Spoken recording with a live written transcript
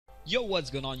Yo, what's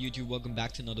going on YouTube? Welcome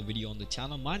back to another video on the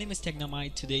channel. My name is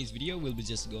Technomite. Today's video we'll be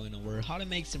just going over how to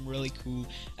make some really cool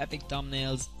epic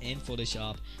thumbnails in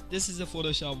Photoshop. This is a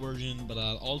Photoshop version, but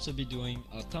I'll also be doing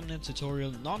a thumbnail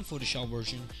tutorial non-Photoshop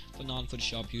version for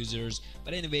non-Photoshop users.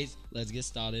 But anyways, let's get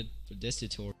started for this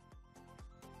tutorial.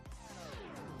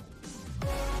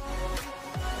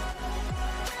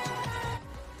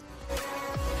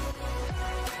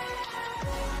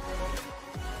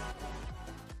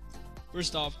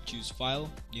 First off, choose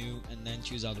File, New, and then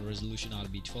choose out the resolution ought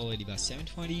to be 1280 by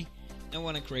 720. Now I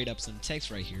want to create up some text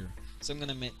right here. So I'm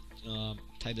gonna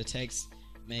type the text,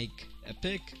 make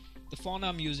epic. The font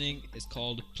I'm using is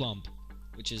called Plump,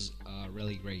 which is a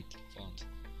really great font.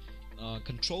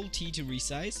 Control T to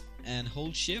resize and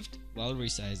hold Shift while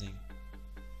resizing.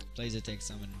 Place the text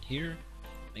somewhere in here.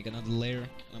 Make another layer.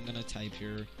 And I'm gonna type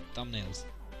here thumbnails.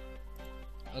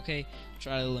 Okay,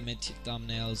 try to limit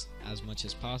thumbnails as much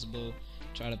as possible.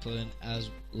 Try to put in as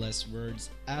less words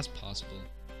as possible.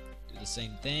 Do the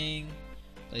same thing,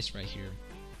 place right here.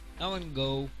 Now I'm gonna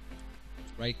go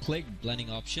right click, blending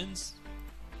options,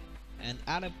 and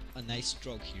add up a nice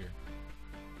stroke here.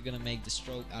 We're gonna make the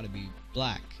stroke out to be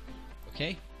black.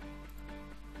 Okay,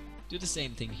 do the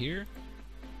same thing here,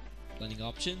 blending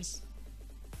options,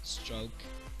 stroke,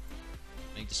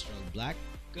 make the stroke black.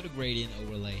 Go to gradient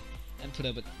overlay and put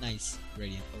up a nice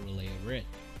gradient overlay over it.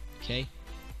 Okay,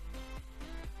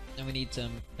 now we need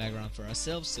some background for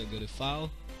ourselves, so go to File,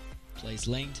 Place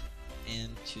Linked, and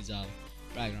choose out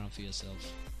background for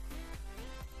yourself.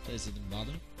 Place it in the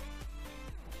bottom.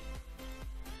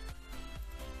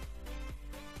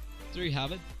 There you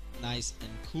have it, nice and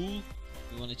cool.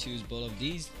 We want to choose both of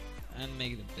these and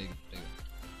make it bigger.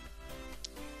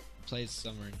 Place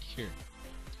somewhere in here.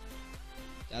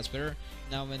 That's better.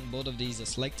 Now when both of these are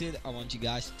selected, I want you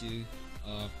guys to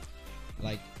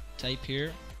like type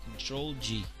here Control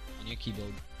G on your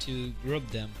keyboard to group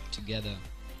them together.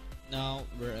 Now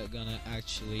we're gonna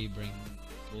actually bring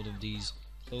both of these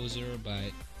closer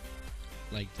by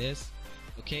like this.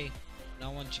 Okay,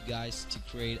 now I want you guys to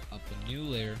create up a new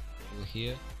layer over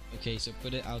here. Okay, so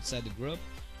put it outside the group.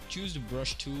 Choose the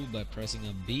brush tool by pressing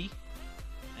a B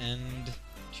and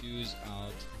choose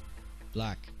out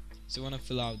black. So we want to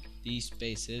fill out these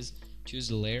spaces, choose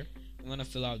the layer. We want to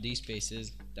fill out these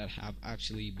spaces that have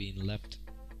actually been left.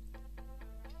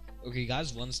 Okay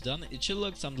guys, once done, it should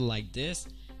look something like this.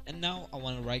 And now I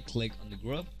want to right click on the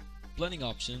group, blending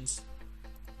options.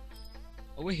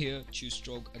 Over here, choose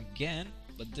stroke again,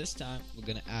 but this time we're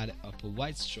going to add up a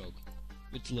white stroke,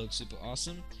 which looks super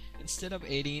awesome. Instead of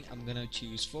 18, I'm going to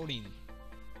choose 14.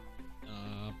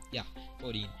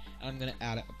 14. And I'm going to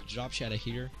add up a drop shadow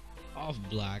here of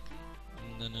black.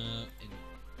 I'm gonna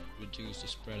reduce the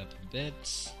spread up a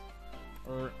bit,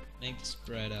 or make the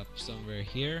spread up somewhere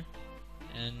here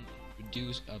and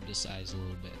reduce up the size a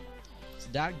little bit. So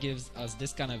that gives us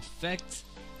this kind of effect,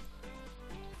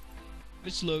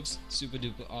 which looks super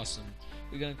duper awesome.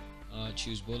 We're gonna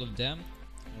choose both of them,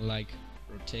 like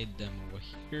rotate them over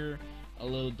here a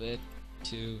little bit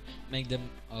to make them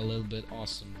a little bit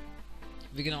awesome.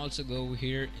 We can also go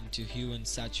here into hue and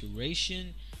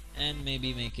saturation and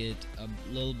maybe make it a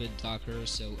little bit darker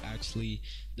so actually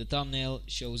the thumbnail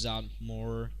shows out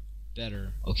more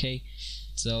better. Okay,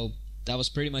 so that was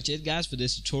pretty much it guys for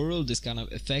this tutorial. This kind of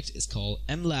effect is called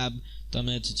MLAB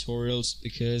thumbnail tutorials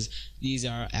because these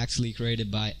are actually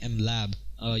created by MLAB,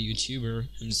 a YouTuber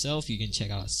himself. You can check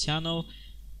out his channel.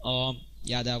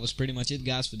 Yeah, that was pretty much it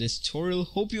guys for this tutorial.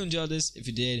 Hope you enjoyed this. If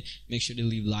you did, make sure to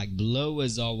leave a like below.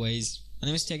 As always, my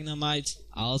name is Technomite.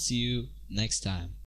 I'll see you next time.